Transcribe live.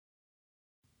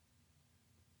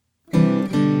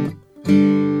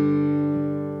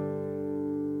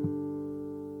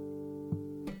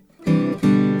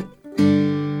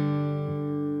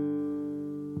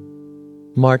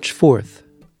March 4th.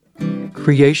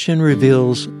 Creation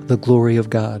reveals the glory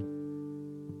of God.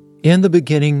 In the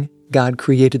beginning, God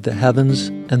created the heavens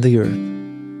and the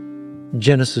earth.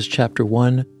 Genesis chapter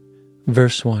 1,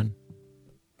 verse 1.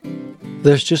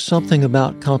 There's just something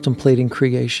about contemplating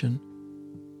creation.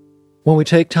 When we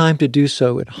take time to do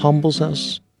so, it humbles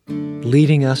us,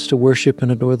 leading us to worship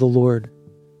and adore the Lord.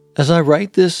 As I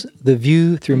write this, the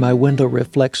view through my window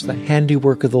reflects the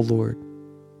handiwork of the Lord,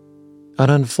 an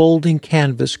unfolding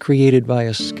canvas created by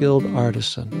a skilled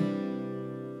artisan.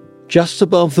 Just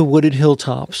above the wooded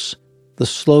hilltops, the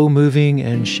slow-moving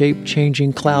and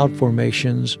shape-changing cloud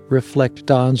formations reflect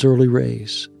dawn's early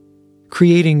rays,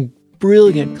 creating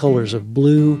brilliant colors of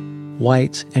blue,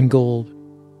 white, and gold.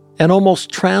 An almost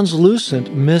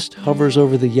translucent mist hovers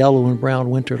over the yellow and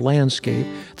brown winter landscape,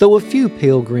 though a few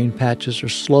pale green patches are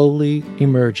slowly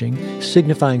emerging,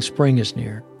 signifying spring is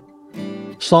near.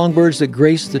 Songbirds that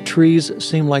grace the trees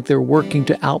seem like they're working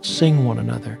to outsing one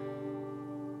another.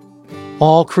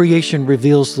 All creation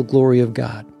reveals the glory of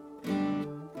God.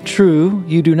 True,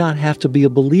 you do not have to be a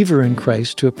believer in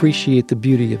Christ to appreciate the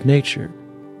beauty of nature.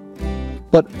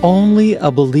 But only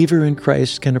a believer in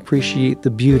Christ can appreciate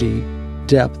the beauty,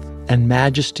 depth, and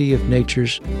majesty of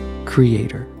nature's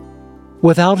Creator.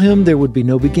 Without Him, there would be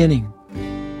no beginning.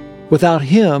 Without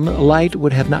Him, light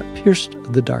would have not pierced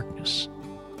the darkness.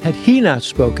 Had He not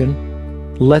spoken,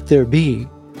 "Let there be,"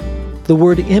 the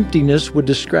word emptiness would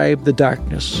describe the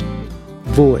darkness,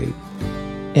 void,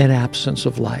 and absence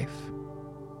of life.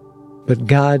 But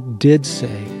God did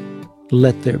say,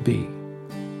 "Let there be."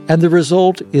 And the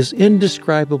result is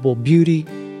indescribable beauty,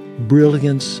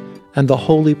 brilliance, and the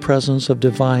holy presence of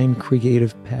divine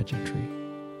creative pageantry.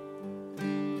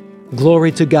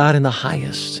 Glory to God in the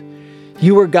highest.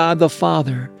 You are God the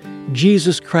Father,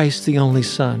 Jesus Christ the only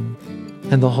Son,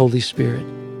 and the Holy Spirit.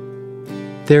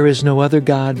 There is no other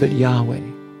God but Yahweh.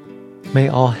 May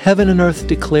all heaven and earth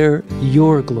declare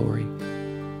your glory.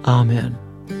 Amen.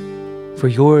 For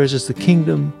yours is the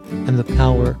kingdom and the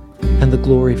power and the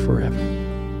glory forever.